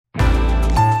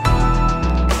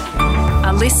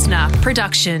listener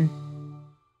production.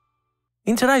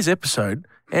 In today's episode,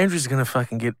 Andrew's going to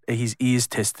fucking get his ears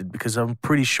tested because I'm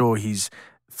pretty sure he's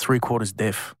 3/4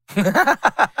 deaf.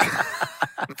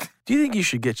 Do you think you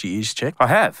should get your ears checked? I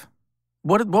have.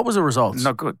 What was the results?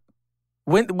 Not good.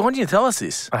 When did you tell us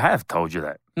this? I have told you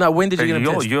that. No, when did you get them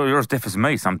you're, tested? you're as deaf as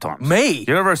me sometimes. Me?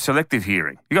 You have a selective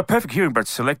hearing. You got perfect hearing, but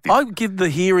it's selective. I give the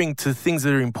hearing to things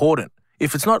that are important.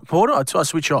 If it's not important, I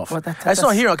switch off. Well, that's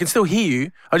not hearing. I can still hear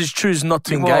you. I just choose not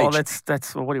to engage. Well,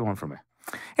 that's what do you want from me?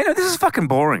 You know, this is fucking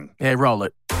boring. Yeah, roll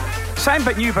it. Same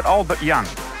but new, but old but young,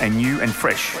 and new and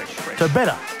fresh. So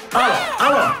better.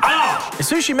 The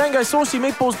Sushi Mango Saucy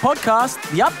Meatballs podcast,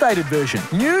 the updated version.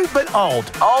 New but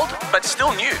old. Old, but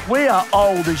still new. We are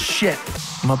old as shit.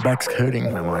 My back's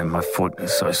hurting. My foot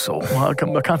is so sore. Well, I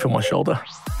can't feel my shoulder.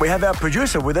 We have our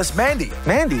producer with us, Mandy.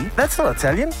 Mandy? That's not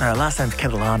Italian. Her last name's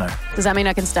Catalano. Does that mean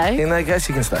I can stay? In that case,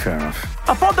 you can stay. Fair enough.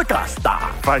 A podcast.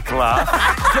 Fake laugh.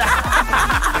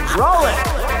 Roll it.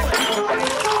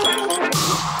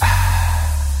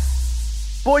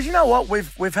 Boys, you know what?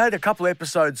 We've had a couple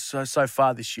episodes so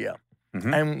far this year,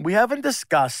 and we haven't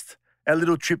discussed our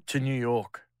little trip to New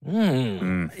York.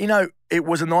 You know, it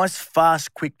was a nice,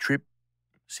 fast, quick trip,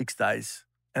 6 days,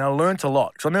 and I learnt a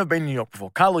lot because I've never been to New York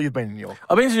before. Carlo, you've been to New York.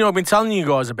 I've been to New York. I've been telling you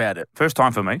guys about it. First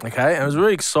time for me. Okay, and I was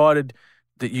really excited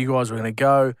that you guys were going to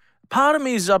go. Part of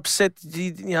me is upset, that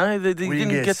you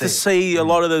didn't get to see a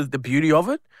lot of the beauty of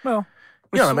it. Well,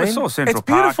 you know what I mean? We saw Central it's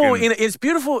beautiful. Park and- It's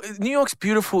beautiful. New York's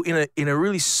beautiful in a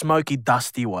really smoky,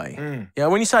 dusty way. You know,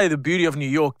 when you say the beauty of New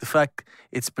York, the fact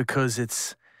it's because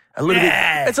it's a little bit.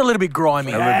 It's a little bit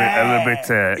grimy. a little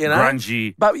bit you know?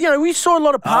 grungy. But you know, we saw a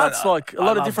lot of parts, like a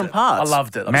lot of loved different it. parts. I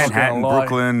loved it. I'm not Manhattan, gonna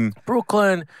lie.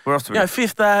 Brooklyn. Where else did we go?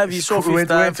 Fifth Ave. You saw we Fifth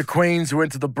went Ave. to Queens. We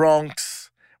went to the Bronx.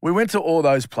 We went to all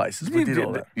those places. We did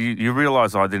all that. You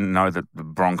realise I didn't know that the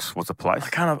Bronx was a place?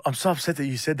 I'm so upset that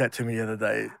you said that to me the other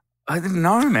day. I didn't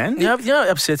know, man. You know what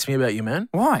upsets me about you, man?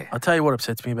 Why? I'll tell you what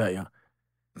upsets me about you.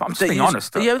 I'm just being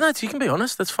honest. Yeah, you can be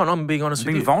honest. That's fine. I'm being honest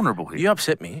with being you. vulnerable here. You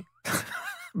upset me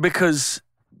because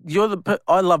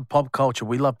I love pop culture.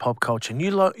 We love pop culture. And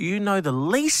you know the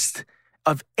least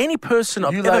of any person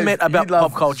I've ever met about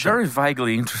pop culture. Very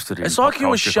vaguely interested in It's pop like you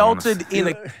were culture, if I'm honest.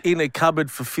 sheltered in a cupboard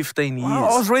for 15 years. Well,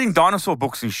 I was reading dinosaur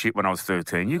books and shit when I was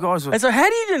 13. You guys were... And so how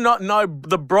do you not know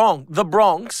the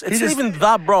Bronx? It's just- even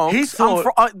the Bronx. he thought-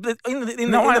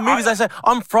 In the movies they say,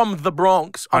 I'm from the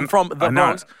Bronx. I'm from the I know.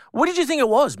 Bronx. What did you think it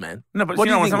was, man? No, but What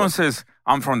you do know, when think it someone was? says,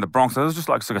 I'm from the Bronx, it's just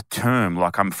like a term,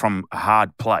 like I'm from a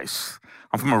hard place.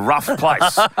 I'm from a rough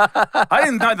place. I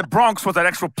didn't know the Bronx was an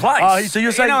actual place. Oh, so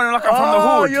you're saying, you know, like I'm from the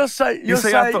hood. You're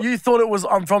saying I thought- you thought it was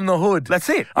I'm from the hood. That's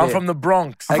it. I'm Yeah. from the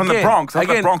Bronx. I'm from the Again- Bronx. I thought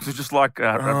the again- Bronx was just like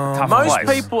a tough Most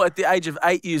place. people at the age of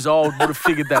 8 years old would have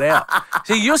figured that out.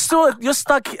 See, you're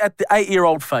stuck at the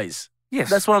 8-year-old phase. Yes.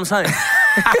 That's what I'm saying.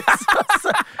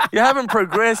 You haven't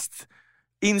progressed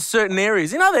in certain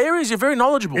areas. In other areas, you're very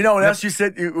knowledgeable. You know what else you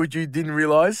said what you didn't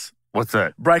realise? What's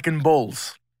that? Breaking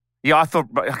balls. Yeah, I thought,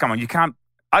 but come on, you can't.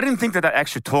 I didn't think that they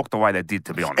actually talked the way they did,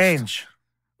 to be honest. Ange.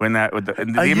 When that, with the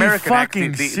Are you American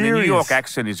fucking accent, the New York serious?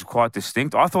 accent is quite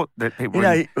distinct. I thought that people, You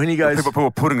know, when he goes, people were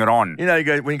putting it on. when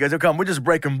he goes, oh, come, we're just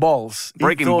breaking balls. He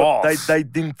Breaking thought balls. They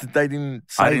didn't say I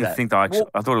didn't that. think they actually.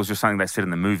 I thought it was just something they said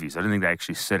in the movies. I didn't think they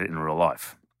actually said it in real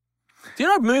life. Do you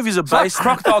know movies are It's like based...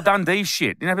 Crocodile Dundee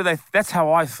shit. You know, but that's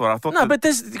how I thought. I thought. No, that-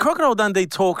 but Crocodile Dundee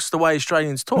talks the way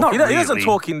Australians talk. Not He doesn't really.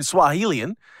 talk in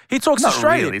Swahilian. He talks not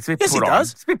Australian. really. It's a bit Yes, he put on.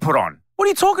 does. It's a bit put on. What are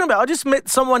you talking about? I just met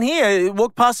someone here.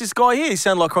 Walked past this guy here. He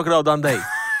sounded like Crocodile Dundee.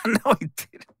 No, he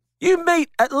didn't. You meet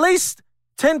at least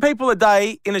 10 people a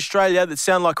day in Australia that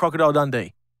sound like Crocodile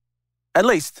Dundee. At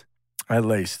least. At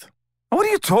least. What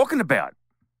are you talking about?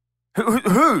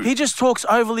 Who? He just talks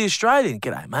overly Australian.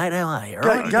 G'day, mate. How are you? All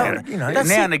right? You know, That's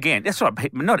now it. and again. That's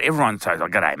right. Not everyone says,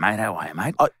 like, g'day, mate. How are you,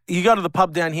 mate? You go to the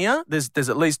pub down here, there's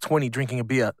at least 20 drinking a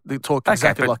beer that talk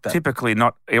exactly but like that. typically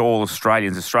not all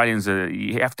Australians. Australians,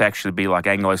 you have to actually be like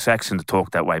Anglo-Saxon to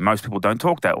talk that way. Most people don't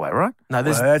talk that way, right? No,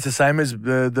 there's... Well, that's the same as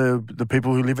the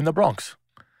people who live in the Bronx.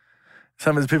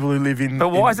 Some of the people who live in... But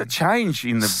why does it change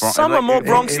in the Bronx? Some are more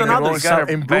Bronx than in- others. you go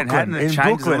to In Brooklyn, Manhattan, it in changes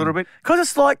Brooklyn. a little bit. Because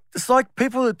it's like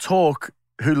people that talk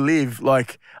who live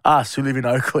like us, who live in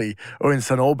Oakley or in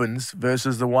St Albans,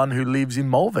 versus the one who lives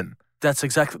in Malvern. That's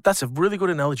a really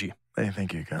good analogy. Hey,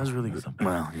 thank you, That guys. was really good.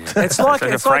 Well, yeah. It's like... So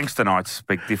the it's like Frankstonites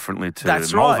speak differently to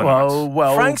That's right. Malvernites.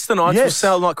 Well, Frankstonites will yes.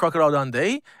 sound like Crocodile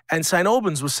Dundee, and St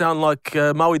Albans will sound like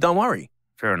Maui Don't Worry.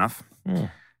 Fair enough. Hmm.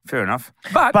 Fair enough.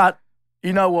 But But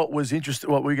you know what was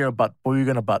interesting? What we were going to butt? We were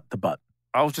going to butt the butt.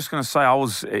 I was just going to say,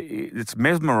 it's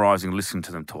mesmerising listening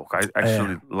to them talk. I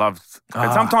actually loved,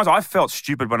 and sometimes I felt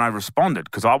stupid when I responded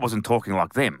because I wasn't talking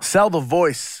like them. Sal the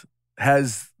voice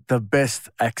has the best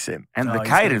accent. And the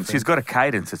cadence, he's got a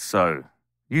cadence. It's so,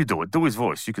 you do it. Do his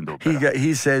voice. You can do it better.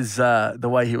 He says the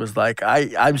way he was like,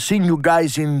 I'm seeing you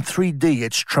guys in 3D.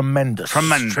 It's tremendous.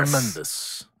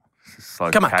 Tremendous.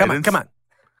 Like Come on.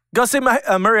 Go see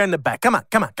Maria in the back. Come on.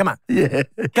 Yeah.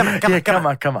 Come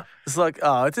on. It's like,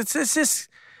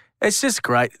 it's just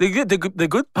great. The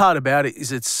good part about it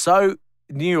is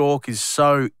New York is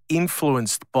so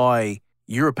influenced by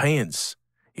Europeans.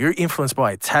 You're influenced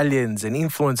by Italians and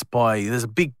influenced by, there's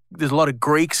a lot of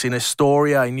Greeks in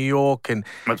Astoria, in New York. And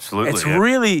absolutely. It's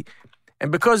really,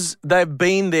 and because they've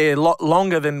been there a lot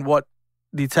longer than what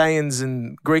the Italians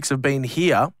and Greeks have been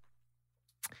here,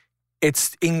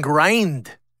 it's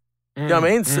ingrained. You know what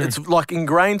I mean? It's like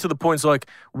ingrained to the point it's like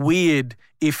weird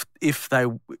if they...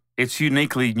 It's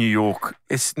uniquely New York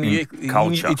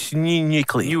culture. It's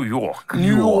uniquely. New York.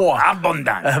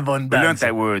 Abundance. We learned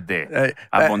that word there.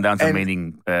 Abundance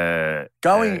meaning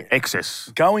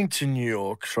excess. Going to New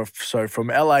York, so from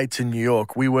LA to New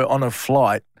York, we were on a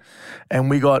flight and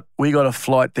we got a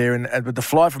flight there, but the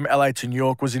flight from LA to New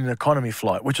York was in an economy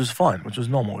flight, which was fine, which was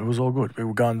normal. It was all good. We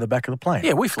were going to the back of the plane.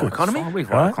 Yeah, we fly economy. We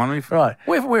fly economy. Right.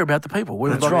 We're about the people.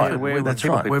 That's right.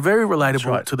 We're very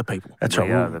relatable to the people. That's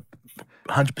right.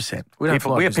 100%. We're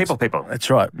people. That's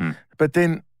right. But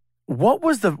then, what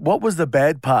was the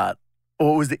bad part,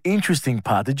 or what was the interesting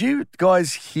part? Did you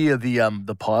guys hear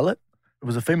the pilot? It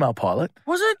was a female pilot.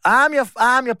 Was it? I'm your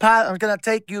pilot. I'm gonna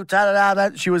take you.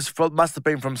 She must have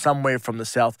been from somewhere from the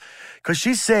south, because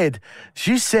she said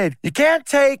you can't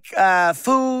take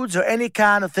foods or any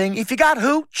kind of thing if you got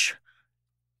hooch.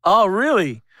 Oh,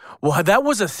 really? Well, that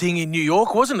was a thing in New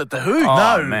York, wasn't it? The hooch.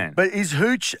 Oh, man. But is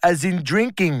hooch as in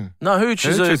drinking? No, hooch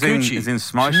is a coochie. Is in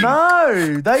smoking.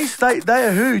 No, they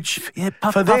are hooch. Yeah,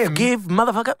 puff, for puff, them. Give,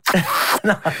 motherfucker.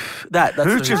 No. That's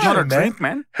hooch is not a drink,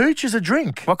 man. Hooch is a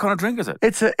drink. What kind of drink is it?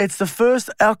 It's the first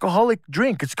alcoholic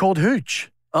drink. It's called hooch.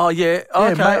 Oh yeah,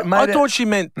 okay. I thought she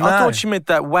meant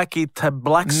that wacky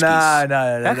tablaxkis.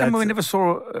 No. How come we never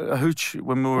saw a hooch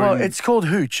when we were? Well, it's called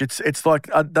hooch. It's like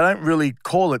they don't really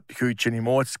call it hooch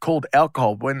anymore. It's called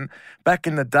alcohol. When back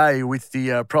in the day with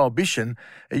the prohibition,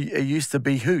 it used to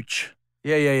be hooch.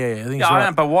 Yeah. I think I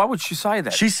don't, but why would she say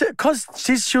that? She said because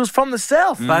she was from the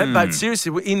south. But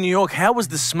seriously, in New York, how was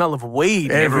the smell of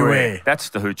weed everywhere? That's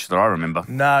the hooch that I remember.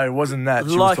 No, it wasn't that.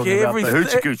 She like was talking about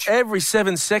the hooch. Every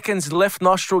 7 seconds, left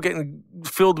nostril getting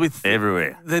filled with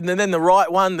everywhere. Then the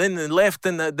right one, then the left,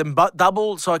 then the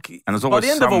double. It's like and there's by the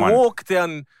end of a walk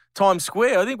down Times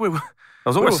Square, I think we were. There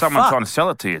was always someone trying to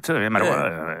sell it to you too. No matter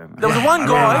what. There was one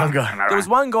guy. There was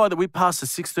one guy that we passed at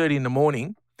 6:30 in the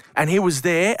morning, and he was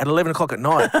there at 11 o'clock at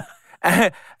night.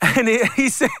 And he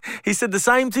said the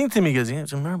same thing to me. He goes, yeah,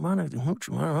 it's marijuana.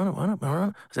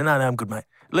 I said, no, I'm good, mate.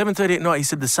 11:30 at night, he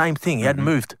said the same thing. He hadn't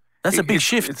moved. That's a big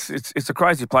shift. It's a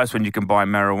crazy place when you can buy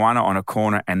marijuana on a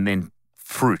corner and then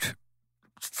fruit.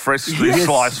 Freshly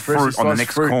sliced fruit on the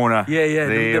next corner. Yeah.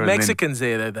 The Mexicans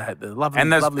there, they had the lovely.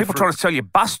 And there's lovely people fruit. trying to sell you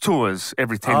bus tours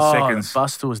every 10 seconds. The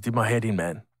bus tours did my head in,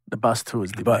 man. The bus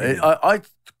tours did my head in. I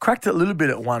cracked it a little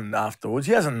bit at one afterwards.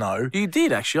 He doesn't know. You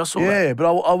did, actually. I saw that. Yeah,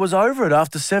 but I was over it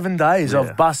after 7 days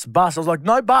of bus. I was like,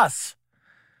 no bus.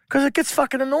 Because it gets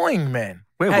fucking annoying, man.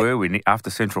 Where were we?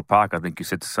 After Central Park, I think you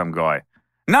said to some guy,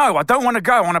 no, I don't want to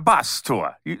go on a bus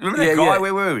tour. Remember that guy?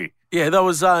 Where were we? Yeah, that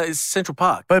was it's Central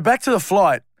Park. But back to the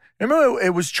flight. Remember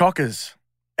it was Chockers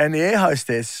and the air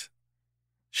hostess,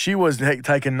 she was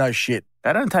taking no shit.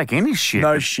 They don't take any shit.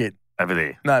 No shit. Over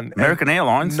there. None. American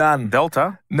Airlines. None.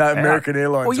 Delta. No, American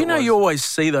Airlines. Well, you always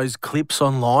see those clips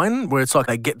online where it's like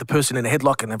they get the person in a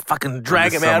headlock and they fucking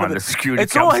drag him out of it.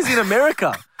 It's always in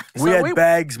America. We had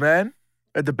bags, man.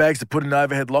 We had the bags to put in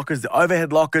overhead lockers. The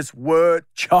overhead lockers were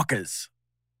Chockers.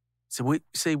 So we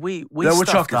they were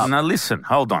Chockers. Now listen,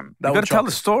 hold on. You've got to tell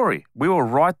the story. We were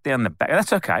right down the back.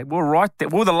 That's okay. We were right there.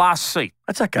 We were the last seat.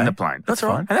 That's okay. In the plane. That's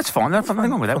fine. And that's fine. There's nothing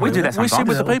wrong with that. We do that sometimes. We sit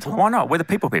with the people. Why not? We're the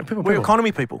people. We're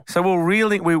economy people. So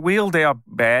we wheeled our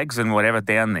bags and whatever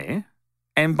down there.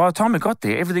 And by the time we got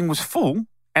there, everything was full.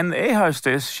 And the air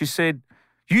hostess, you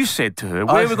said to her,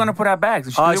 where are we going to put our bags?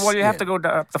 And she said, well, you have to go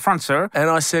up the front, sir. And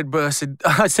I said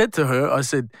to her,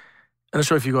 I'm not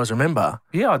sure if you guys remember.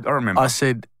 Yeah, I remember. I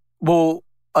said,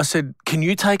 can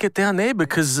you take it down there?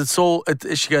 Because it's all,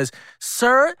 she goes,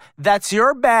 sir, that's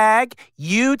your bag.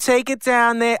 You take it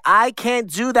down there. I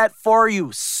can't do that for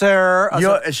you, sir.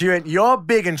 She went, you're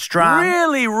big and strong.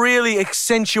 Really, really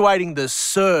accentuating the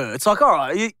sir. It's like, all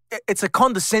right, it's a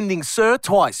condescending sir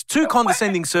twice. 2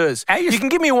 condescending sirs. You can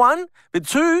give me 1, but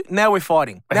 2, now we're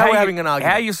fighting. Now we're having an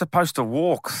argument. How are you supposed to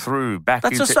walk through back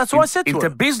that's what I said to into her.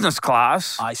 business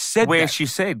class I said where that. she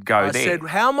said, go there. I said,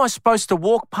 how am I supposed to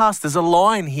walk past? There's a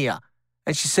line here.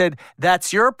 And she said,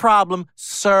 that's your problem,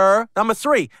 sir. Number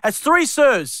 3. That's 3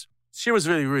 sirs. She was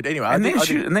really rude. Anyway, and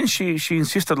then she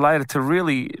insisted later to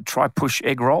really try push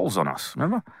egg rolls on us.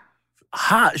 Remember?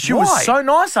 She was so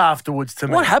nice afterwards to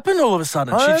me. What happened all of a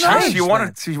sudden? I don't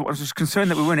know. She was concerned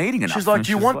that we weren't eating enough. She's like,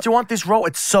 do you want this roll?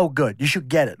 It's so good. You should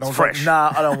get it. And I was fresh. like,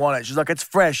 nah, I don't want it. She's like, it's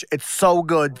fresh. It's so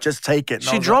good. Just take it. And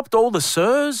she dropped all the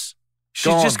sirs.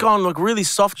 She's just gone look really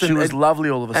soft. She was lovely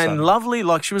all of a sudden. And lovely,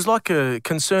 like she was like a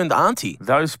concerned auntie.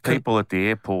 Those people at the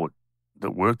airport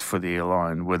that worked for the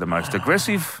airline were the most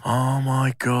aggressive. Oh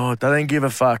my God. They didn't give a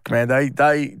fuck, man.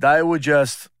 They were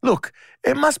just, look,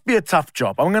 it must be a tough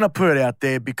job. I'm going to put it out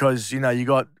there because, you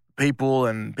got people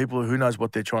who knows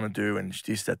what they're trying to do and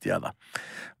this, that, the other.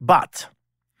 But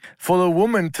for the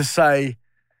woman to say,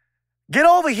 get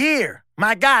over here.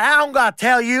 My God, I don't got to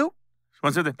tell you.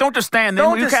 Don't just stand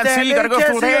there. You can't see. You got to go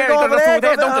through there. You got to go through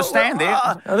there. Don't just stand there.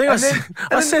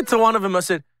 I said to one of them, I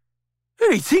said, who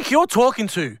do you think you're talking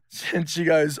to? And she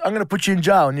goes, I'm going to put you in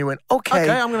jail. And you went, okay.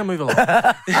 Okay, I'm going to move along.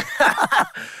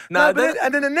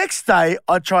 And then the next day,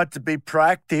 I tried to be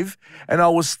proactive and I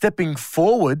was stepping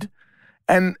forward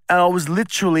and I was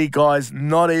literally, guys,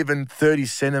 not even 30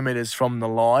 centimeters from the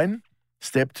line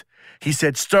stepped. He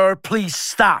said, sir, please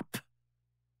stop.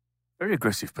 Very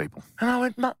aggressive people. And I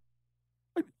went, no.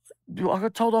 I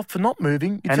got told off for not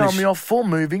moving. You're telling me off for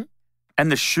moving. And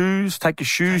the shoes, take your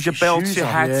shoes, your belts, your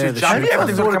hats, your shoes. jacket.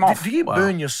 Everything's got to come off. Do you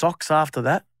burn your socks after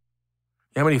that?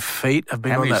 How many feet have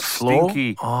been on that floor?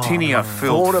 Stinky,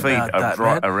 tinea-filled feet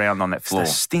around on that floor. The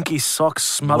stinky socks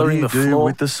smothering the floor. What do you do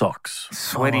with the socks?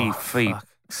 Sweaty feet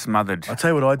smothered. I'll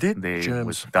tell you what I did. Germs.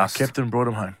 With dust. I kept them, brought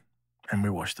them home, and we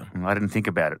washed them. I didn't think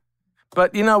about it.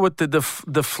 But you know what the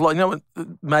flight? You know what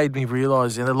made me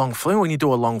realise the long flight? When you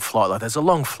do a long flight like that, there's a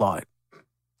long flight.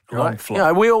 Long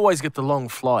flight. We always get the long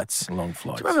flights. Long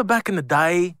flights. Do you remember back in the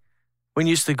day when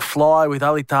you used to fly with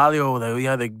Alitalia or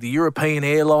the European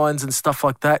airlines and stuff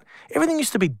like that? Everything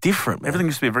used to be different. Everything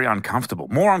used to be very uncomfortable.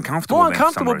 More uncomfortable. More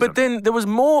uncomfortable, but then there was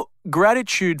more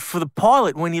gratitude for the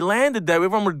pilot when he landed there.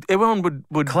 Everyone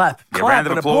would clap. Yeah, round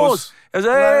of applause. It was,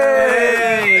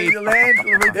 hey!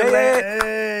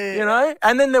 Hey! You know?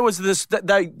 And then there was this,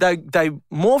 they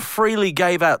more freely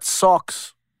gave out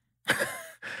socks.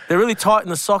 They're really tight in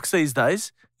the socks these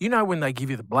days. You know when they give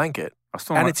you the blanket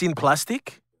and it's in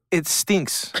plastic, it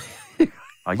stinks.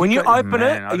 When you open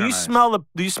it, do you smell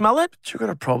it? You got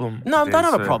a problem. No, I don't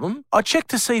have a problem. I check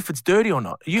to see if it's dirty or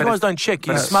not. You guys don't check.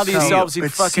 You smother yourselves in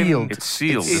fucking... Sealed. It's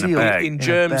sealed in a bag. In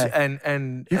germs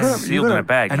and sealed in a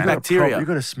bag, and bacteria. You've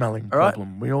got a smelling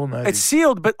problem. We all know it's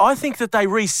sealed, but I think that they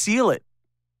reseal it.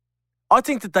 I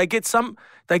think that they get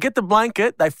the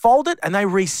blanket, they fold it, and they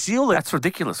reseal it. That's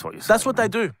ridiculous what you're saying. That's what they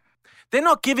do. They're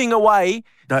not giving away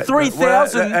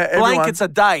 3,000 blankets a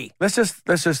day. Let's just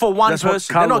for one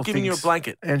person. They're not giving you a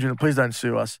blanket. Andrew, please don't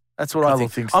sue us. That's what I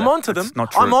think. I'm onto them.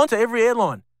 I'm onto every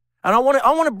airline. And I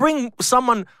want to bring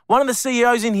one of the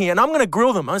CEOs in here, and I'm going to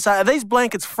grill them. I'm going to say, are these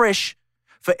blankets fresh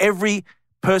for every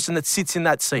person that sits in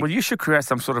that seat? Well, you should create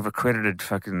some sort of accredited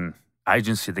fucking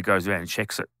agency that goes around and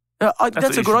checks it.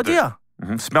 That's a good idea.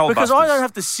 Mm-hmm. Smell because busters. I don't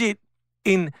have to sit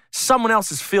in someone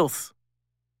else's filth.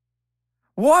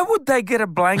 Why would they get a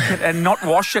blanket and not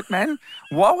wash it, man?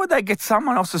 Why would they get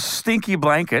someone else's stinky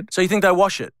blanket? So you think they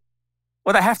wash it?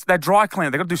 Well, they dry clean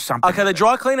it. They've got to do something. Okay, they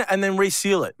dry clean it and then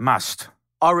reseal it. Must.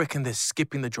 I reckon they're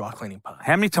skipping the dry cleaning part.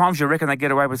 How many times do you reckon they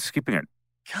get away with skipping it?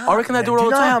 I reckon they do it all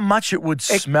the time. Do you know how much it would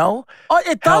smell?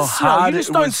 It does smell. You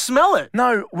just don't smell it.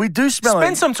 No, we do smell it.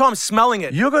 Spend some time smelling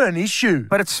it. You've got an issue.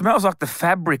 But it smells like the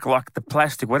fabric, like the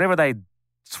plastic, whatever they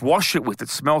wash it with. It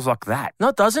smells like that. No,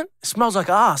 it doesn't. It smells like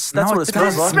ass. That's what it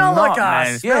smells like. It smells like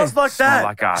ass. It smells like that.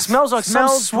 Like ass. Smells like some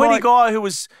sweaty guy who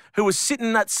was sitting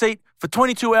in that seat for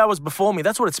 22 hours before me.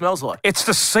 That's what it smells like. It's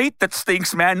the seat that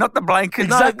stinks, man, not the blanket.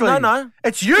 Exactly. No.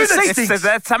 It's you that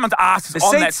stinks. Someone's ass is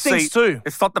on that seat. The seat stinks too.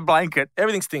 It's not the blanket.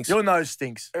 Everything stinks. Your nose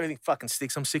stinks. Everything fucking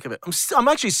stinks. I'm sick of it. I'm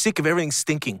actually sick of everything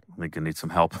stinking. I think you need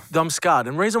some help. I'm scarred.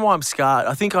 And the reason why I'm scarred,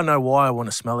 I think I know why I want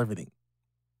to smell everything.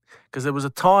 Because there was a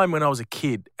time when I was a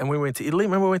kid and we went to Italy.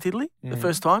 Remember we went to Italy the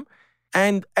first time?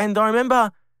 And I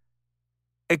remember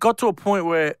it got to a point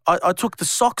where I took the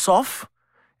socks off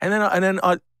and then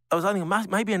I was only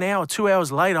maybe an hour, 2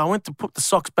 hours later, I went to put the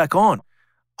socks back on.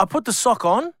 I put the sock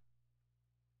on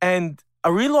and I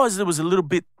realized it was a little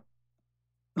bit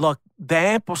like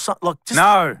damp or something. Like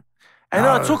No. And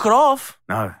then I took it off.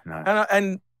 No.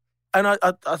 And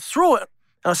I threw it.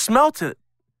 And I smelt it,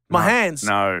 my hands.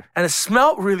 No. And it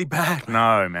smelt really bad.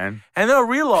 No, man. And then I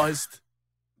realised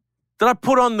that I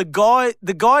put on the guy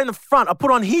in the front, I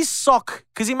put on his sock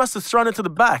because he must have thrown it to the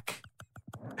back.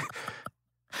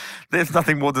 There's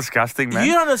nothing more disgusting, man.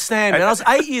 You don't understand, man. I was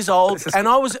 8 years old, and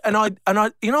I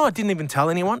didn't even tell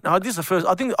anyone. This is the first.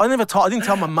 I didn't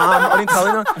tell my mum. I didn't tell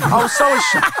anyone. I was so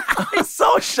ashamed. I was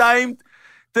so ashamed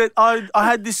that I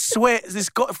had this sweat,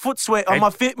 foot sweat on my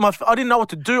feet. I didn't know what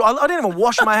to do. I didn't even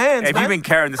wash my hands. Have you been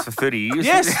carrying this for 30 years?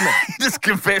 Yes, man. You just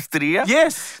confessed it here.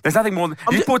 Yes. There's nothing more.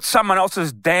 You put someone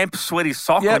else's damp, sweaty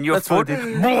sock on your foot.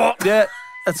 Yeah.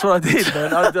 That's what I did,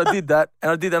 man. I did that,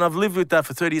 and I've lived with that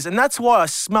for 30 years, and that's why I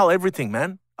smell everything,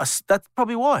 man. That's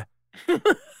probably why.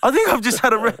 I think I've just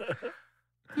had oh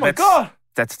my God.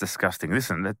 That's disgusting.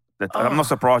 Listen, I'm not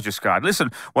surprised you're scarred. Listen,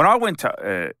 when I went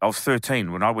to, I was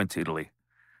 13 when I went to Italy.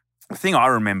 The thing I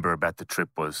remember about the trip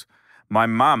was my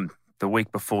mum, the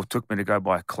week before, took me to go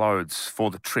buy clothes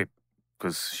for the trip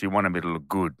because she wanted me to look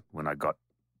good when I got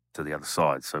to the other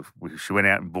side. So she went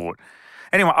out and bought.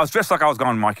 Anyway, I was dressed like I was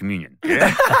going to my communion.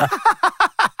 Yeah?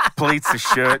 Pleats, a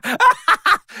shirt.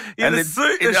 And the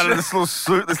suit. This little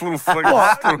suit, this little thing.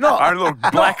 A little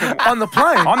black. On the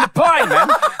plane? On the plane, man.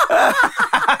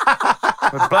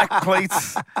 With black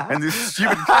pleats and this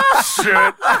stupid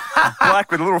shirt, black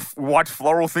with little white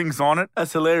floral things on it.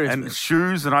 That's hilarious. And man.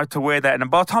 shoes, and I had to wear that. And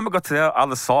by the time I got to the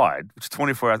other side, which is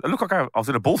 24 hours, it looked like I was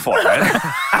in a bullfight, man.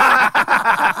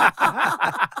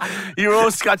 You were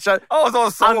all scotch. I was all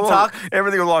untucked.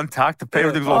 Everything was all untucked.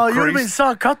 Everything was all creased. You would have been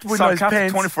so comfortable in those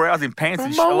pants. 24 hours in pants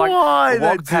and shit. Why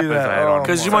they do that?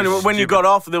 Because when you got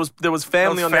off, there was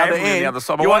family on the other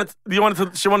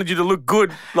end. She wanted you to look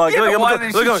good. Like, look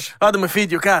at my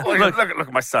feet, you can't. Look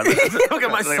at my son. Look at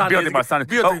my son. Beauty, my son.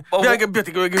 Beauty, bella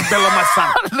my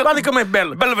son. Guarda com'è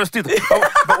bello. Bello vestito.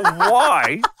 But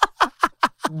why?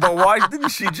 But why didn't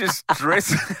she just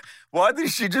dress? Why didn't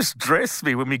she just dress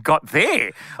me when we got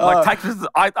there? I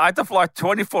had to fly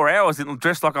 24 hours and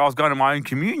dress like I was going to my own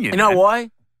communion. You know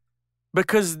why?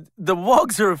 Because the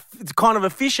wogs are kind of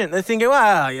efficient. They're thinking,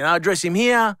 I'll dress him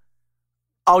here.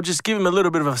 I'll just give him a little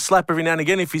bit of a slap every now and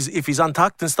again if he's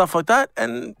untucked and stuff like that,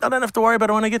 and I don't have to worry about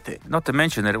it when I get there. Not to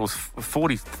mention that it was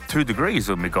 42 degrees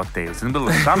when we got there. It was in the middle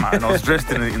of summer, and I was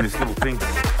dressed in this little thing.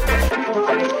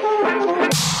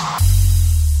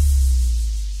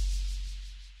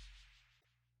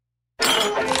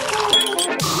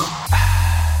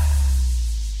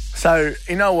 So,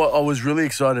 you know what I was really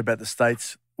excited about the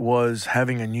States was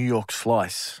having a New York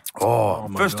slice. Oh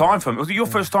first time for me. Was it your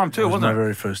first time too, wasn't it? My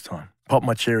very first time. Popped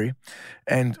my cherry.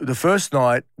 And the first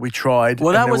night we tried,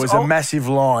 there was a massive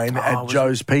line at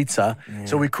Joe's Pizza,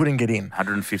 so we couldn't get in.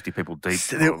 150 people deep.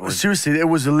 Seriously, it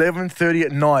was 11:30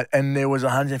 at night and there was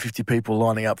 150 people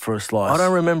lining up for a slice. I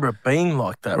don't remember it being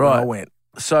like that when I went.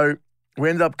 So we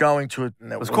ended up going to it.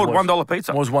 It was called $1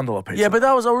 pizza. It was $1 pizza. Yeah, but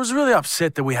I was really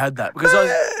upset that we had that because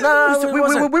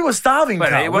we were starving.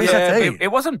 It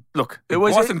wasn't. Look, it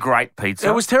wasn't great pizza.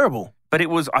 It was terrible. But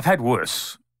I've had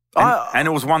worse. And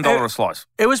it was $1 a slice.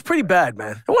 It was pretty bad,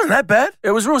 man. It wasn't that bad.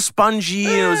 It was real spongy.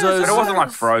 And it wasn't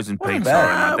like frozen pizza.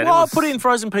 I put it in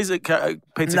frozen pizza.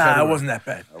 Nah, it wasn't that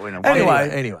bad.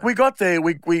 Anyway, we got there.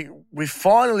 We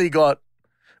finally got.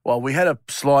 Well, we had a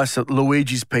slice at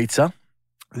Luigi's Pizza.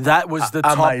 That was the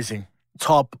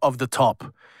top of the top.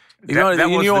 If you want the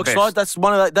New York slice, that's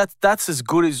one of that's as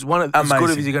good as as good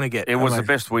as you're gonna get. It was the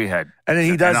best we had. And then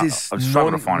he does his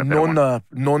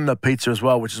nonna pizza as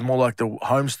well, which is more like the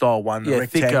home style one, the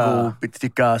rectangle, bit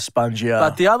thicker, spongier.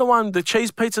 But the other one, the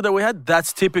cheese pizza that we had,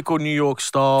 that's typical New York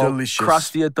style. Delicious,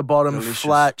 crusty at the bottom,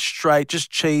 flat, straight, just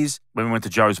cheese. When we went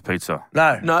to Joe's Pizza,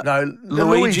 no,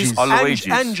 Luigi's, Luigi's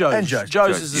and Joe's.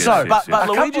 Joe's is the same. But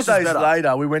a Luigi's couple of days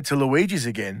later, we went to Luigi's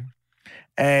again.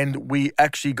 And we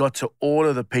actually got to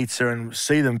order the pizza and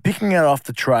see them picking it off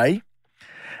the tray.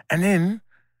 And then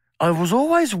I was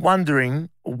always wondering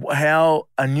how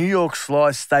a New York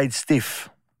slice stayed stiff.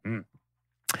 Mm.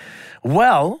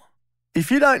 Well,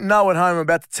 if you don't know at home, I'm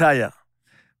about to tell you,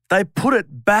 they put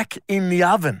it back in the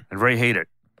oven. And reheat it.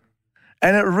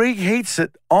 And it reheats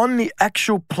it on the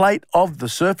actual plate of the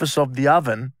surface of the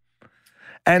oven.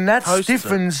 And that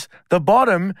stiffens the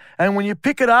bottom, and when you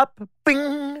pick it up,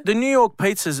 bing. The New York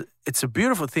pizzas, it's a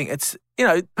beautiful thing. It's,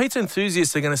 pizza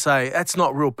enthusiasts are going to say, that's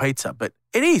not real pizza, but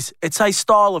it is. It's a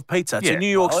style of pizza. It's a New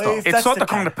York style. It's not the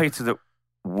kind of pizza that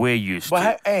we're used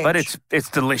to, but it's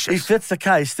delicious. If that's the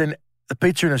case, then the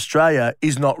pizza in Australia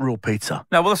is not real pizza.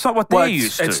 No, well, it's not what they're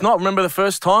used to. It's not. Remember the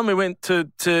first time we went to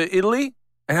Italy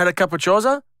and had a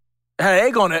capricciosa? It had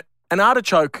egg on it, an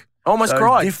artichoke. Almost So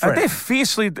cried. different. They're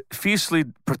fiercely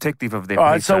protective of their All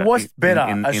right, pizza. so what's better,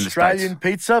 in the Australian States?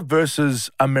 pizza versus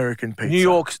American pizza? New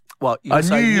York, well, you A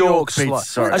say New York pizza, slice.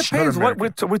 sorry. It depends. not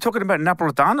We're talking about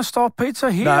Napolitana style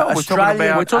pizza here. No, or we're Australian, talking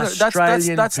about. we're talking- that's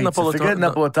Australian pizza. Napolitano. Forget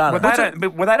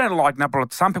Napolitano. They don't like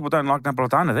Napolitana. Some people don't like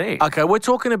Napolitana there. Okay, we're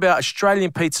talking about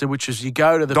Australian pizza, which is you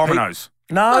go to the Domino's.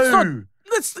 No.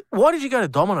 Why did you go to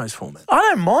Domino's for, man? I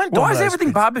don't mind Why Domino's is everything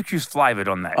pizza. barbecue flavoured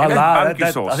on that? I Everything love barbecue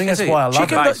that. sauce. I think that's why I love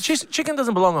chicken, it. chicken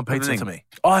doesn't belong on pizza to Everything. me.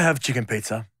 I have chicken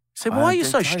pizza. So why are you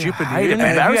so I stupid? hate You're it,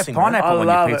 man. embarrassing. You have pineapple I on your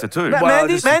love pizza it. too. Well,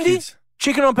 Mandy, just the Mandy, kids.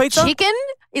 chicken on pizza? Chicken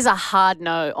is a hard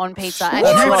no on pizza. And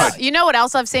That's you know, right. you know what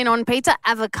else I've seen on pizza?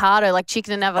 Avocado, like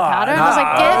chicken and avocado. Oh, and I was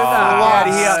like, no. get Out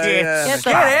of lost. here. Yeah. Get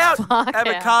Get out. fuck out.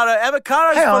 Avocado.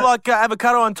 Avocado's Hang for on. like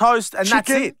avocado on toast, and that's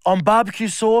Chicken it. on barbecue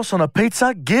sauce on a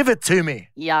pizza, give it to me.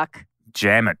 Yuck.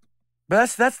 Jam it. But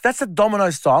that's a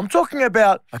Domino's style. I'm talking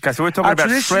about Okay, so we're talking A about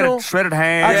traditional- shredded a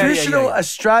ham, traditional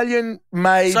Australian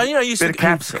made So, you know, you bit of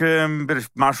capsicum, bit of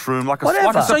mushroom, like a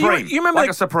Whatever. So supreme. you remember like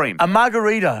the- a supreme. a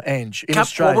margarita, Ange, in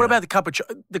Australia. Well, what about the capuccio?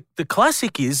 The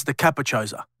classic is the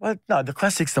capuciosa. Well, no, the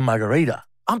classic's the margarita.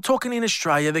 I'm talking in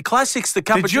Australia. The classic's the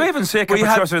capuccio. Did you even see a where you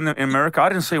have- capuccio in America? I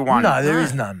didn't see one. No, there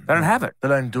is none. They don't have it. They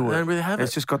don't do They it. don't really have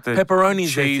It's it. just got the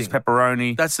Pepperoni's their cheese, thing.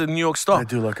 pepperoni. That's the New York style. They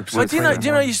do like But absurd. do you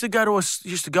know? You used to go to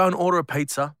used to go and order a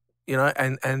pizza, you know,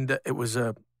 and it was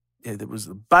there was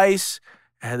the base,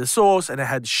 it had the sauce, and it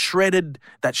had shredded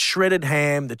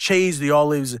ham, the cheese, the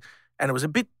olives, and it was a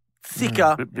bit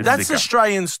thicker. bit That's thicker.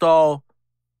 Australian style.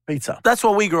 pizza. That's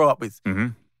what we grew up with. Mm-hmm.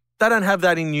 They don't have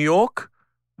that in New York.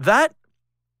 That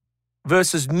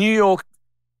versus New York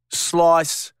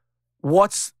slice.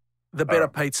 What's the better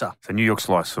pizza? It's a New York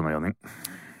slice for me, I think.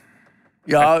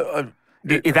 Yeah,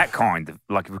 That kind of,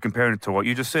 like if we're comparing it to what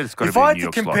you just said, it's got to if be I a had New to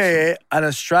York slice. compare an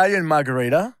Australian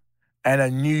margarita and a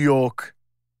New York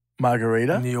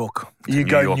margarita, New York. you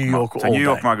go New York It's a all New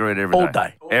York day. margarita every day. All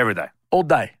day. Every day. All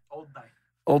day.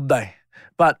 All day.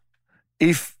 But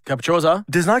if Capricciosa.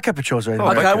 there's no capricciosa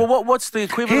anymore. Okay, well, what's the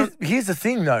equivalent? Here's the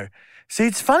thing, though. See,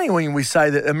 it's funny when we say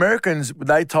that Americans,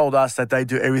 they told us that they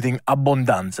do everything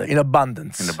abundanza, in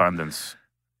abundance, In abundance.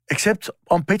 except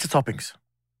on pizza toppings.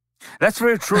 That's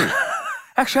very true.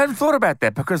 Actually, I hadn't thought about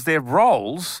that because their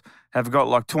rolls have got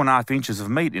like 2.5 inches of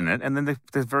meat in it, and then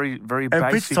they're very, very And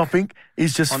basic. pizza topping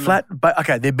is just on the- flat. But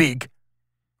okay, they're big,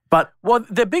 but Well,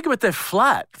 they're bigger, but they're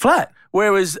flat. flat.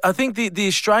 Whereas I think the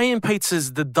Australian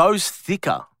pizza's the dough's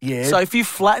thicker. Yeah. So if you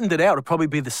flattened it out, it'd probably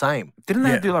be the same. Didn't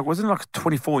they Yeah. do like, wasn't it like a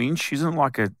 24 inch? Isn't it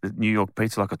like a New York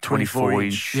pizza like a 24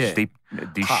 inch Yeah. deep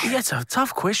dish? Yeah, it's a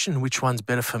tough question. Which one's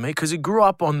better for me? Because it grew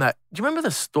up on that. Do you remember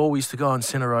the store we used to go on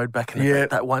Centre Road back in the Yeah.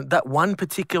 that one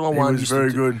particular It one was used very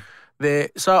to do good. there.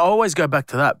 So I always go back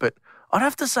to that. But I'd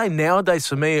have to say nowadays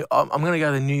for me, I'm going to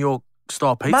go the New York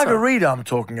style pizza. Margarita, I'm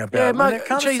talking about. Yeah, When it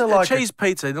comes cheese, to like cheese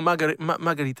pizza. The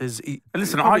margaritas.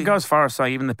 Listen, probably- I go as far as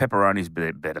say even the pepperoni's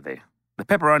better there. The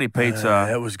pepperoni pizza,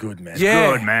 that was good, man.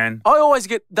 Yeah. good man. I always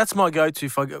get that's my go-to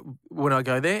when I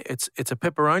go there. It's a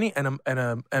pepperoni and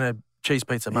a cheese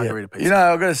pizza, margarita pizza. You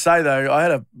know, I've got to say though, I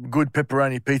had a good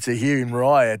pepperoni pizza here in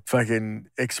Rye at fucking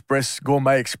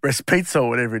Gourmet Express Pizza or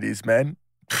whatever it is, man.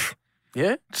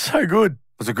 Yeah. So good.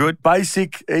 Was it good?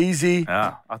 Basic, easy.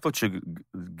 Ah, I thought you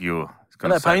were. Are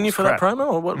they paying you for that promo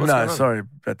or what? What's No, going on? sorry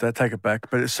about that. Take it back.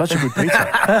 But it's such a good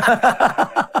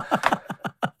pizza.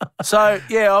 So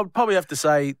yeah, I'd probably have to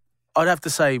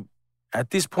say, at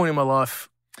this point in my life,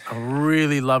 I'm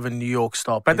really loving New York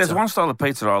style pizza. But there's one style of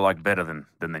pizza I like better than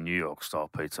the New York style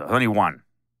pizza. Only one,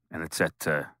 and it's at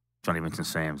Johnny Vincent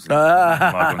Sam's in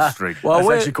Logan Street. Well, It's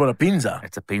we're- actually called a pinza.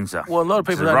 It's a pinza. Well, a lot of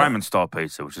It's people a don't know. Roman style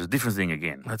pizza, which is a different thing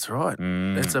again. That's right.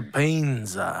 Mm. It's a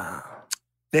pizza.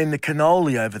 Then the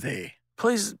cannoli over there.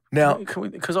 Please, Now-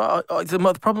 because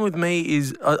the problem with me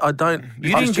is I don't.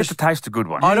 You didn't get to taste a good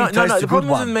one. I You don't. No, taste no. a The good problem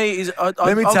one. with me is I've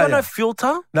Let me got tell no you.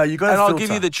 filter. No, you got to And I'll filter.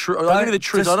 give you the truth. I'll give you the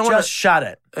truth. I don't want Just shut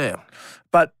it. to. Yeah.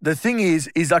 But the thing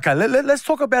is okay, let's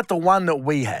talk about the one that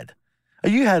we had.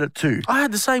 You had it too. I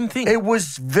had the same thing. It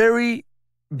was very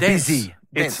Dense. busy.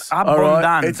 It's Dense. All abundant.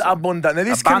 right? It's abundant. Now,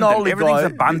 this Abundant. cannoli Everything's guy,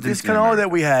 abundant this in cannoli America. that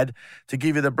we had, to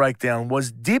give you the breakdown,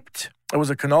 was dipped. It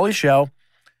was a cannoli shell,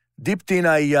 dipped in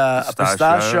a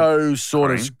pistachio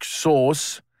sort cream. of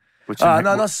sauce. Which No,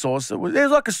 not sauce. It was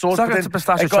like a sauce. It's like but it's a then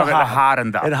pistachio it got chocolate that hard.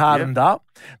 hardened up. It hardened up.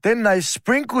 Then they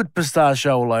sprinkled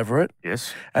pistachio all over it,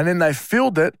 Yes. and then they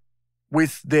filled it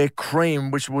with their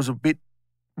cream, which was a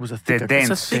thicker, dense.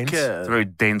 It's a thicker. It's very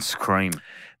dense cream.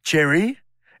 cherry,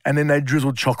 and then they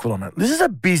drizzled chocolate on it. This is a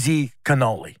busy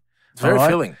cannoli. It's very all right?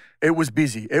 filling. It was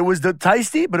busy. It was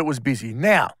tasty, but it was busy.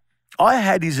 Now, I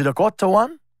had his ricotta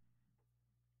one.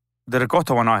 The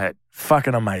ricotta one I had.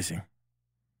 Fucking amazing.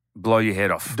 blow your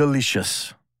head off.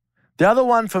 Delicious. The other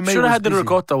one for me Should have was had the busy.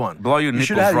 ricotta one. Blow your You nipples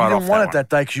should have. right You off didn't want it that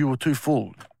that day because you were too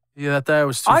full. Yeah, that day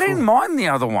was too one. I full. didn't mind the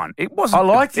other one. It wasn't. I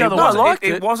liked the it other No, I one. liked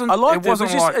it. It wasn't. I liked it.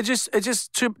 Wasn't like, it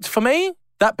just too, for me,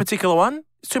 that particular one,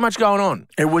 it's too much going on.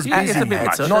 It was Yeah, busy. it's a bit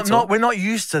much. That's all. We're not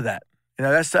used to that. You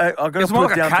know, that's I got to It's more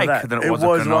put it like a down to cake that. than it was a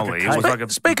cannoli. like It a was cake. like a-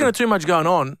 Speaking of too much going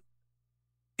on,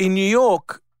 in New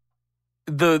York,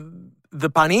 the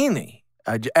panini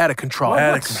are out of control.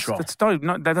 Out of control.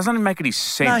 That doesn't even make any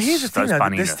sense. No, here's the thing, those though.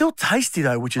 panini. They're still tasty,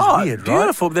 though, which is Oh, weird, right?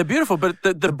 beautiful. They're beautiful, but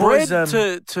the boys,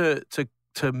 bread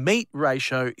to meat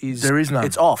ratio is There is none.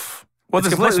 It's off. Well, It's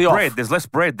there's less completely bread. off. There's less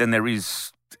bread than there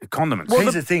is condiments.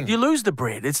 Here's the thing. You lose the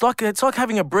bread. It's like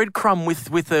having a breadcrumb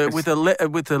with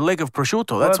a leg of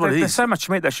prosciutto. That's what it There's is. so much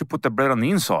meat they should put the bread on the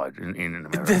inside in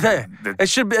America. It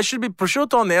should be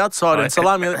prosciutto on the outside and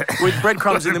salami with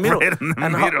breadcrumbs in the middle. Bread in the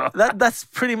And middle. that's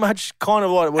pretty much kind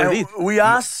of what it is. We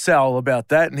asked Sal about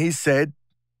that, and he said,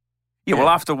 Yeah, well,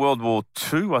 after World War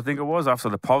II, I think it was, after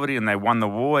the poverty and they won the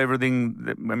war,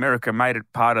 America made it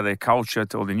part of their culture,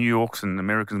 or the New Yorks and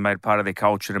Americans made it part of their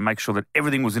culture to make sure that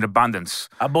everything was in abundance.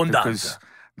 Because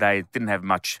they didn't have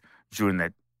much during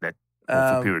that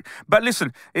awful period. But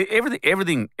listen, everything.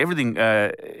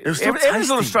 was still everything's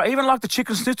tasty. Australia. Even like the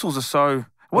chicken schnitzels are so.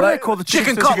 What do Well, they call the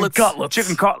chicken schnitzels? cutlets.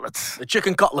 Chicken cutlets. The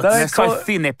chicken cutlets. They They're so call it-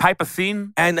 thin. They're paper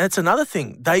thin. And that's another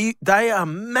thing. They are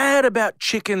mad about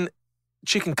chicken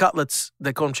cutlets.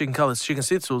 They call them chicken cutlets, chicken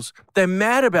schnitzels. They're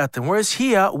mad about them. Whereas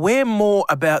here, we're more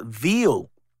about veal.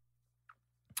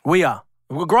 We are.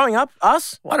 We're growing up,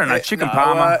 us. I don't know, chicken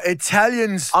parma.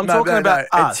 Italians. I'm talking about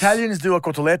us. Italians do a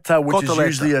cotoletta, which Cotoletta.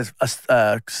 is usually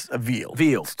a veal.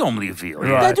 Veal. It's normally a veal. Right.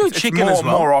 Yeah. They do It's chicken more, as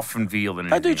well. More often veal than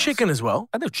They do anything else. chicken as well.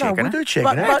 I do No, chicken. we do chicken.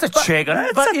 But- That's a but- chicken.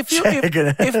 But a if you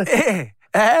chicken.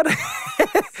 add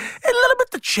a little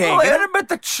bit of chicken. Oh, a little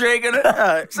bit of chicken.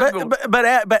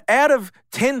 But out of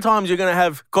 10 times you're going to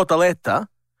have cotoletta,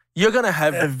 you're going to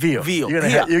have A veal. Veal. You're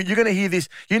Here. going to hear this.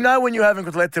 You know when you're having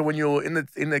cotoletta when you're in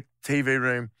the TV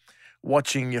room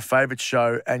watching your favourite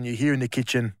show and you hear in the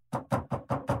kitchen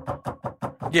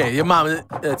Yeah, your mum.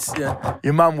 That's yeah.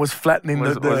 your mum was flattening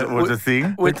was a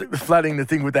thing. flattening the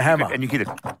thing with the hammer. And you hear it.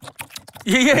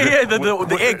 Yeah.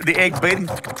 The egg. The egg beating.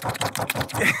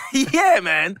 Yeah,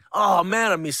 man. Oh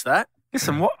man, I missed that.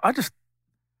 Listen,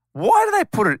 why do they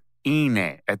put it in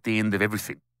there at the end of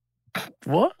everything?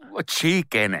 What? What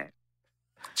chicken?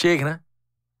 Chicken it.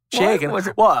 Why Chicken was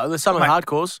it. it- Why? There's some Mate,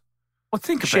 hardcores. Well,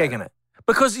 think about Chicken it. it.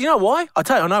 Because you know why? I'll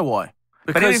tell you, I know why.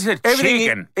 But Because it is a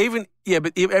everything, chicken.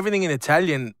 but everything in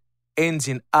Italian ends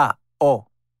in a, o,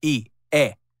 e,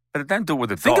 e. But don't do it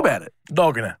with a Think dog. about it.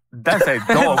 Dog in it. Don't say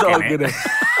dog, Dog in in it. it.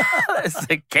 It's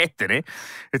a cat in it.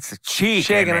 It's a chicken.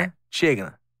 Chicken it. Chicken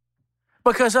it.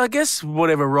 Because I guess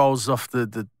whatever rolls off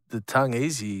the tongue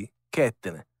easy, cat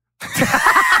in it.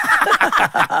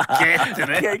 Cat in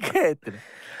it. Cat in it.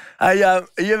 Hey, have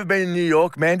you ever been in New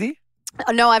York, Mandy?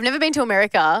 No, I've never been to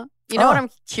America. You know what Oh. I'm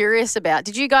curious about?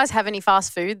 Did you guys have any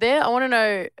fast food there? I want to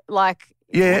know, like,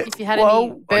 Yeah. if you had Well,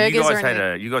 any burgers or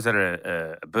anything. You guys had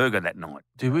a burger that night.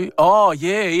 Do we? Oh,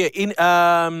 yeah. In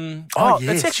Oh, it's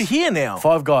yes. actually here now.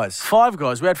 Five Guys. Five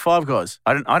Guys. We had Five Guys.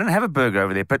 I didn't have a burger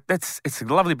over there, but it's a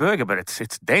lovely burger, but it's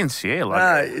dense, yeah.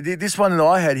 Like, This one that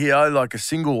I had here, I had like a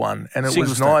single one, and it Single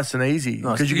was stack. nice and easy.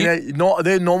 Nice. Because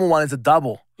their normal one is a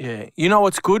double. Yeah. You know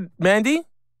what's good, Mandy?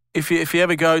 If you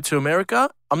ever go to America,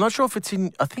 I'm not sure if it's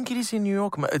in. I think it is in New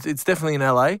York. It's definitely in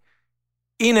LA.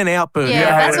 In and Out Burger. Yeah,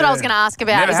 that's what I was going to ask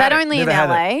about. Never Is that had it. only in Never had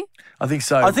LA? I think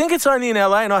so. I think it's only in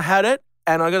LA, and I had it,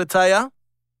 and I got to tell you,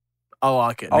 I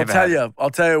like it. I'll Never tell had you. I'll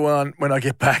tell you when I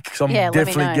get back. Because I'm Yeah, let me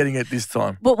definitely know. getting it this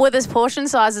time. But were the portion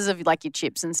sizes of like your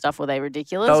chips and stuff, were they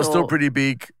ridiculous? They were still or- pretty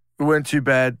big. It weren't too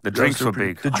bad. The They drinks still were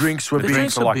pretty- big. The drinks were The big.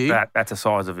 drinks are are like big. that. That's the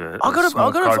size of a.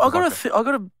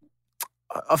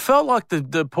 I felt like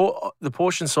the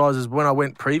portion sizes when I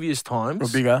went previous Were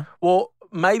times. bigger. Well,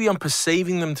 maybe I'm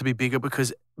perceiving them to be bigger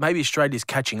because maybe Australia's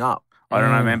catching up. I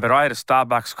don't know, man, but I had a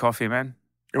Starbucks coffee, man.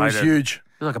 It was I did. huge.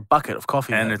 It's like a bucket of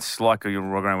coffee. And man. it's like you're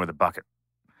walking around with a bucket.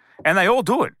 And they all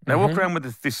do it. They walk around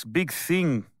with this big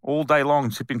thing all day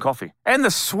long sipping coffee. And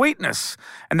the sweetness.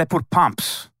 And they put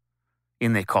pumps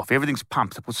in their coffee. Everything's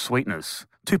pumped. They put sweeteners.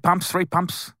 2 pumps, 3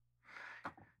 pumps.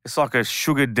 It's like a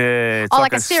sugared... it's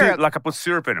like a syrup. Like I put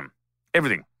syrup in them.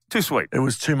 Everything. Too sweet. It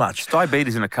was too much. It's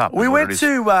diabetes in a cup. We is what went it is.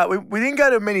 to, we didn't go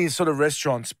to many sort of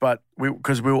restaurants, but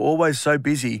because we were always so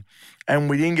busy and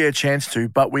we didn't get a chance to,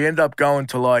 but we ended up going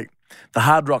to like the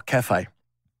Hard Rock Cafe.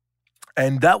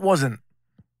 And that wasn't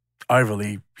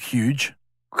overly huge.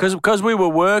 Because we were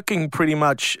working pretty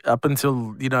much up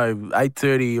until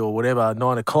 8:30 or whatever,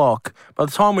 9 o'clock. By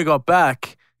the time we got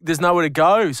back, there's nowhere to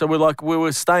go. So we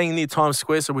were staying near Times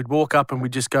Square, so we'd walk up and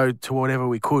we'd just go to whatever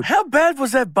we could. How bad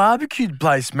was that barbecue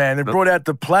place, man? It brought out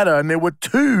the platter and there were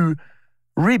 2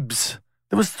 ribs.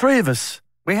 There was 3 of us.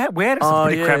 We had some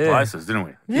pretty crap places, didn't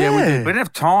we? Yeah, we did. We didn't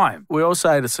have time. We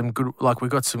also ate at some good, we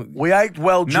got some. We ate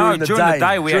well during the day.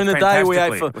 During the day we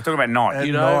ate fantastically. For, we're talking about night.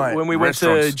 You know, when we went to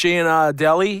GNR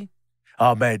Deli.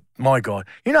 Oh, man, my God.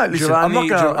 You know, listen, I'm not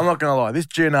going to lie. This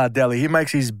GNR Deli, he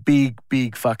makes his big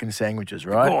fucking sandwiches,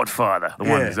 right? Godfather.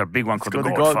 There's a big one called the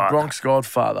Godfather. Bronx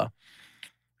Godfather.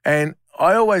 And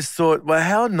I always thought, well,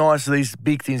 how nice are these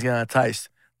big things going to taste?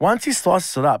 Once he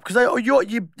slices it up, because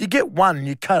you get one and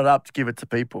you cut it up to give it to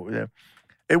people. You know.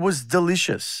 It was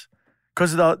delicious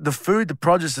because the food, the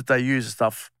produce that they use and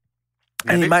stuff.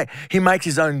 And he makes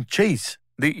his own cheese.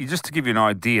 Just to give you an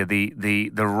idea,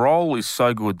 the roll is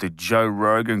so good that Joe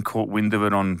Rogan caught wind of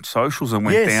it on socials and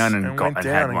went down and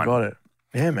got it.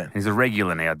 Yeah, man. He's a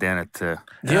regular now down at...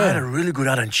 They had a really good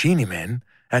arancini, man,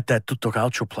 at that Tutto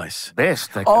Calcio place.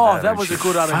 Best. That was a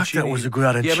good arancini. That was a good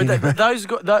arancini. Yeah, but those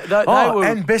they were...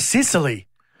 and Best Sicily.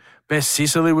 Best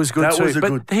Sicily was good too. Was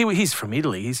but he's from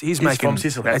Italy. He's making from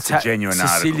Sicily. That's a genuine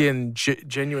Sicilian,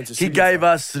 genuine Sicilian. He gave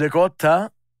us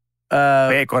ricotta.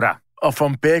 Pecora.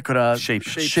 From pecora. Sheep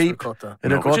ricotta.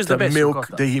 Which is the best milk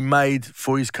ricotta that he made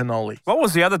for his cannoli. What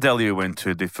was the other deli you went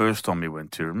to, the first time you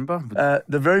went to, remember?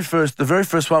 The very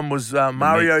first one was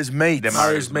Mario's Meat.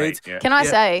 Mario's Meat. Yeah. Can I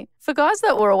say, for guys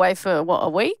that were away for, a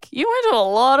week, you went to a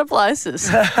lot of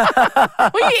places. Were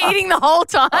you eating the whole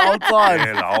time? The whole time.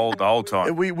 Yeah, the whole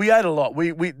time. We ate a lot.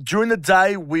 We during the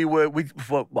day, we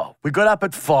got up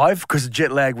at 5 because the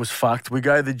jet lag was fucked. We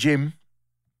go to the gym,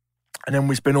 and then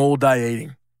we spend all day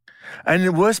eating. And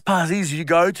the worst part is you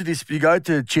go to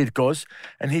Chircos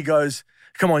and he goes,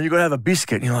 come on, you got to have a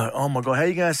biscuit. And you're like, oh, my God, how are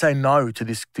you going to say no to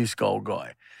this old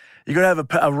guy? You got to have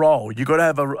a roll. You got to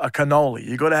have a cannoli.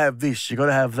 You got to have this. You got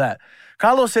to have that.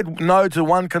 Carlos said no to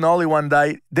one cannoli one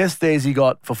day. There's stairs he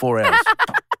got for 4 hours.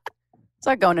 It's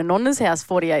like going to Nonna's house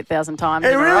 48,000 times. It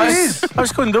really is. I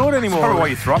just couldn't do it anymore. That's probably why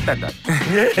you threw up that day.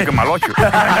 Yeah.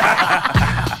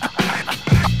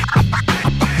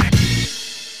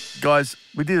 Guys,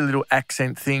 we did a little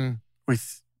accent thing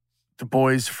with the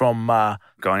boys from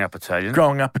Growing Up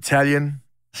Italian.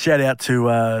 Shout out to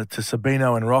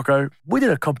Sabino and Rocco. We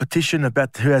did a competition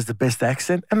about who has the best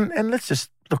accent, and let's just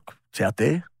look, it's out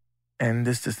there, and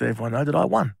let's just let everyone know that I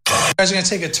won. You guys are gonna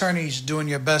take a turn each doing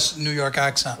your best New York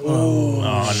accent. Oh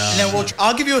no! And then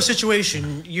I'll give you a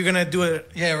situation. You're gonna do a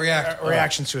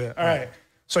reaction to it. All right.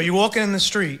 So you're walking in the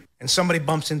street and somebody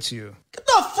bumps into you. Get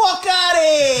the fuck out of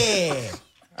here!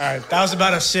 All right, that was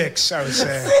about a 6, I would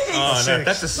say. Oh, no,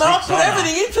 that's a 6. No, I'll put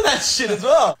everything into that shit as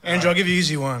well. Andrew, I'll give you an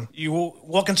easy one. You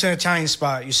walk into an Italian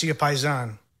spot, you see a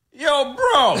paisan. Yo,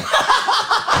 bro! All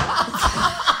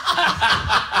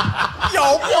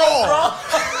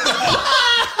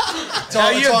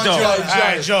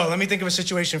right, Joe, let me think of a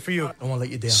situation for you. I don't want to let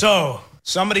you down. So,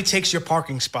 somebody takes your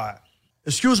parking spot.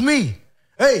 Excuse me.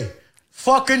 Hey,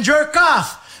 fucking jerk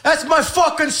off. That's my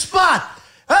fucking spot.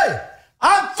 Hey!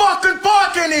 I'm fucking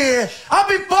parking here. I've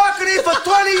been parking here for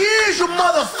 20 years, you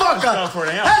motherfucker.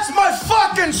 That's my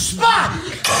fucking spot.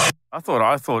 I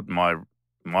thought my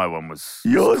one was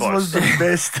yours close. was the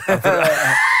best.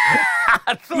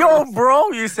 Yo, bro,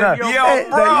 you said yo,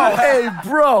 bro. Hey,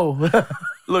 bro.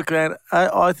 Look, man,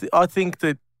 I think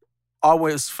that I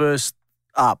was first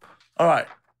up. All right.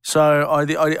 So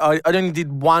I only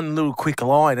did one little quick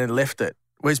line and left it.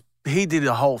 Whereas he did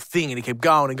the whole thing and he kept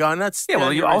going and going. That's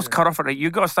I was cut off at it.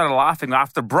 You guys started laughing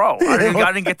after bro. I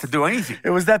didn't get to do anything. It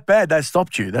was that bad. They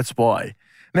stopped you. That's why.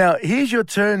 Now, here's your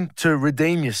turn to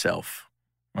redeem yourself.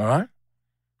 All right?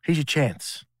 Here's your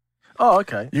chance. Oh,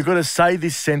 okay. You've got to say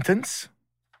this sentence,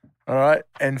 all right,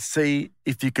 and see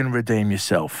if you can redeem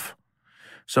yourself.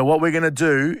 So what we're going to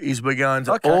do is we're going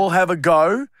to all have a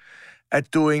go at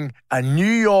doing a New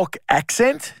York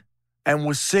accent, and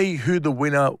we'll see who the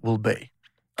winner will be.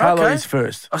 Carlo is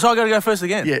first. So I got to go first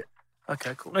again? Yeah.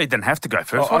 Okay, cool. No, you didn't have to go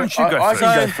first. Why don't you go first?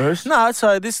 I go first. No,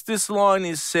 so this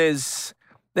line says,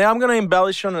 now I'm going to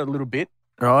embellish on it a little bit,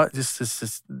 right?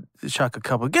 Just chuck a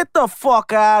couple. Get the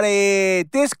fuck out of here.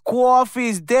 This coffee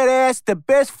is dead ass the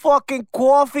best fucking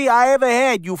coffee I ever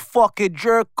had, you fucking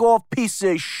jerk off piece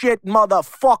of shit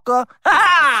motherfucker.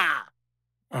 Ha!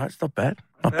 All right, it's not bad.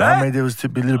 Not bad. I mean, there was a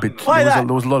little bit.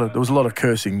 There was a lot of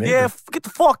cursing there. Yeah, get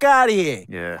the fuck out of here.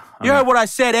 Yeah. You heard what I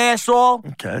said, asshole?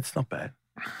 Okay, it's not bad.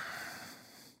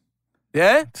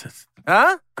 Yeah? It's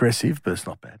huh? Aggressive, but it's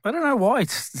not bad. I don't know why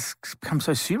it's become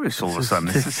so serious all of a sudden.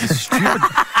 It's a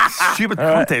stupid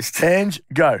contest. And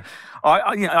go.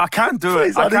 I can't do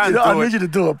Please, it. I need you to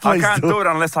do it. Please I can't do it. it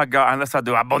unless I do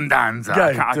abundanza. Go,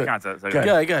 I do it. can't do it. So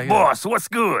Go. Boss, what's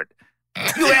good?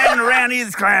 You hanging around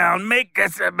these clowns, make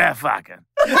us a motherfucker.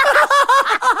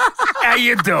 How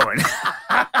you doing?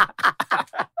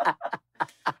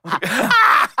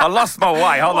 I lost my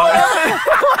way. Hold on.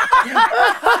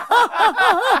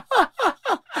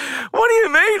 What do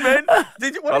you mean, man?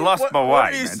 I lost my way.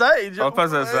 What do you man. say? What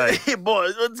was I say? Hey,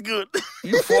 boys, what's good?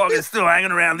 You fucking still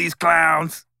hanging around these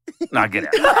clowns? No, get out.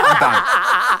 I'm done.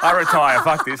 I retire.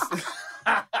 Fuck this.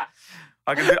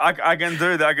 I can do that. I can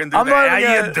do that. How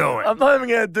you doing? I'm not even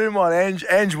going to do mine.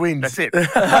 Ange wins. That's it.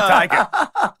 I'll take it.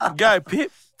 Go,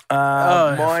 Pip.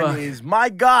 Mine fuck. is my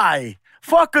guy.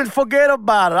 Fucking forget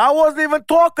about it. I wasn't even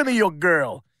talking to your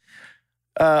girl.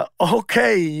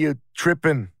 Okay, you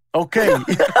tripping. Okay. See?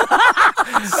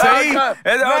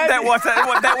 That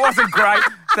wasn't great.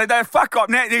 That fuck up.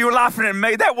 Now you were laughing at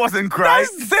me. That wasn't great.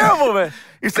 That's terrible, man.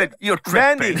 You said you're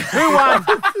tripping. Mandy, who won?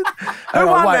 Who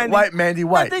won, Mandy? Wait, Mandy,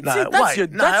 wait. That's No, it. That's wait. your,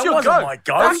 No, that's it your wasn't go. my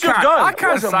go. That's your go. I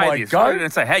can't wasn't say my this. go. I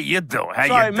didn't say, how you doing? How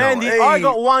Sorry, you doing? Mandy, Hey. I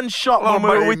got one shot when we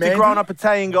were buddy, with the Mandy. grown-up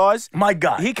Italian guys. My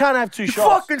guy. He can't have two You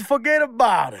shots. fucking forget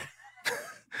about it.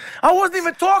 I wasn't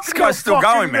even talking This to your guy's still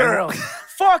fucking going, man. girl.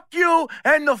 Fuck you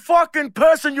and the fucking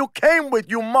person you came with,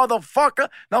 you motherfucker.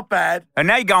 Not bad. And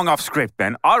now you're going off script,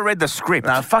 man. I read the script.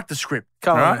 Nah, fuck the script.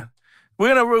 Come on, Right. man.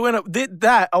 We're gonna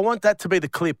that. I want that to be the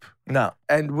clip, No,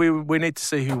 and we need to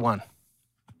see who won.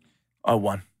 I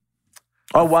won.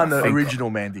 I won the think- original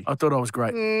Mandy. I thought I was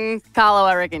great. Carlo,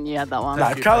 I reckon you had that one.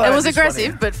 Nah, Carlo It had was this one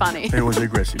aggressive, but funny. here. It was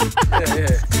aggressive. Yeah.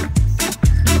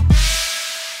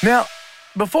 Now,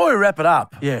 before we wrap it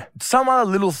up, Yeah. some other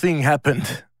little thing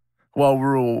happened while we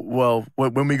were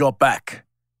when we got back.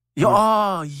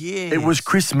 Oh, yeah. It was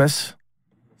Christmas,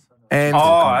 and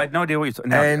I had no idea what you're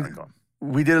talking And- about.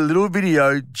 we did a little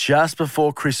video just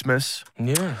before Christmas,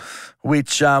 Yeah.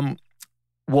 which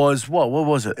was what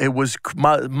was it? It was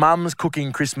Mum's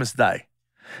cooking Christmas Day.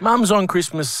 Mum's on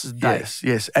Christmas Day.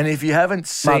 Yes. And if you haven't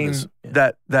seen Mothers,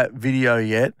 yeah. that video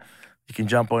yet, you can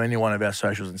jump on any one of our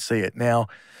socials and see it. Now,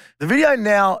 the video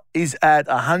now is at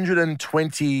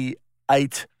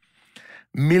 128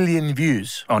 million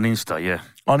views On Insta, yeah.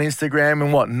 on Instagram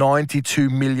and 92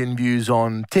 million views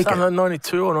on TikTok. Something like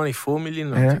 92 or 94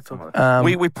 million on Yeah. TikTok.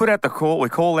 We put out the call. We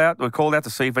called out to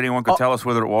see if anyone could tell us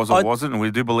whether it was or wasn't, and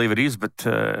we do believe it is. But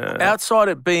Outside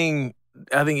it being,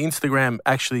 I think Instagram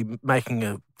actually making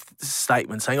a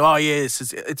statement saying, "Oh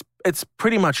yes, it's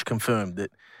pretty much confirmed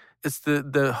that it's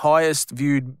the highest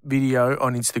viewed video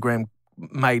on Instagram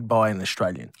made by an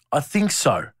Australian." I think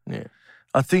so. Yeah.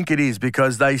 I think it is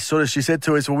because she said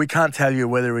to us, well, we can't tell you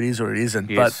whether it is or it isn't.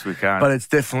 Yes, we can't. But it's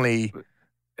definitely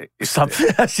something.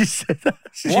 She said that.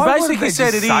 She Why wouldn't basically they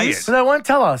said just it say is. But they won't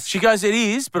tell us. She goes, "It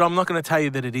is, but I'm not going to tell you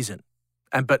that it isn't."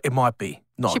 But it might be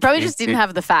not. She probably just didn't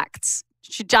have the facts.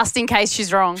 Just in case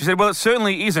she's wrong. she said, "Well, it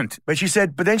certainly isn't." But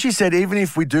then she said, even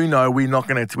if we do know, we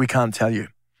can't tell you.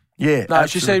 Yeah. No,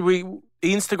 she absolutely. said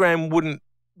Instagram wouldn't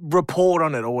report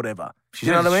on it or whatever. She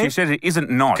You know said, what I mean? She said it isn't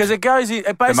not Because it goes. It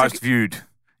the basically. most viewed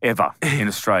ever in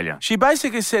Australia. She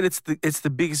basically said it's the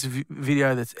biggest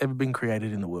video that's ever been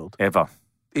created in the world. Ever.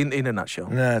 In a nutshell.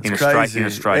 No, it's In crazy.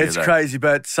 Australia, it's though. crazy.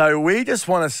 But so we just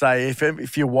want to say,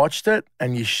 if you watched it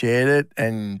and you shared it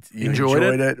and you Enjoyed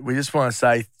enjoyed it, we just want to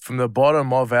say from the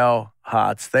bottom of our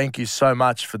hearts, thank you so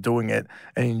much for doing it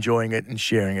and enjoying it and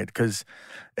sharing it because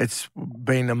it's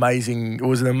been amazing. It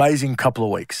was an amazing couple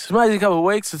of weeks. It's amazing couple of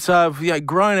weeks. It's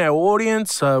grown our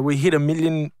audience. We hit 1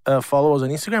 million followers on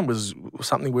Instagram, was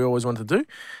something we always wanted to do.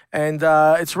 And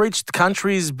it's reached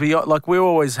countries beyond, like we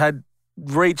always had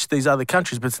reached these other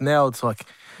countries, but now it's like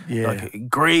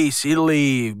Greece,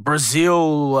 Italy,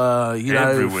 Brazil,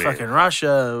 Everywhere. fucking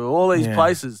Russia, all these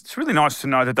places. It's really nice to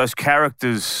know that those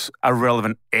characters are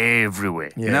relevant everywhere.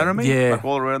 You know what I mean? Yeah. Like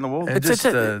all around the world.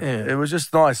 It was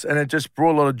just nice, and it just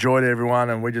brought a lot of joy to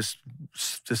everyone, and we're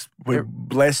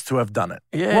blessed to have done it.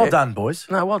 Yeah. Well done, boys.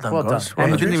 No, well done, Well guys. done. Well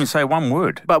And you done. didn't even say one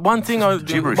word. But one thing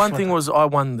gibberish. was I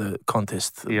won the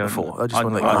contest Yeah, before. I just I-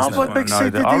 want to I let you just know. wanna but know see,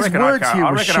 that. I these reckon I words can't- here I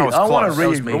were reckon shit. I was I want close. to That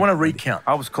was me. I want to recount.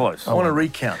 I was close. I want to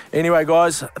recount. Anyway,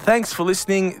 guys, thanks for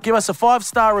listening. Give us a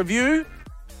 5-star review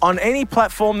on any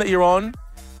platform that you're on.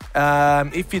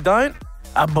 If you don't,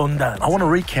 abundant. I want to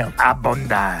recount.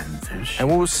 Abundant. And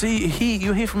we'll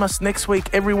you'll hear from us next week,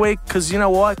 every week, because you know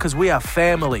why? Because we are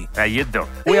family. How you doing?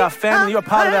 We are family. You're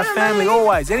part of our family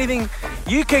always. Anything,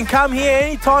 you can come here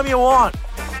anytime you want.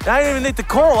 You don't even need to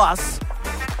call us.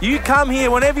 You come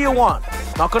here whenever you want.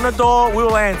 Knock on the door,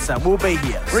 we'll answer. We'll be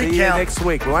here. See you Recount. next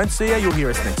week. We won't see you, you'll hear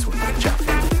us next week.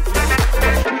 Ciao.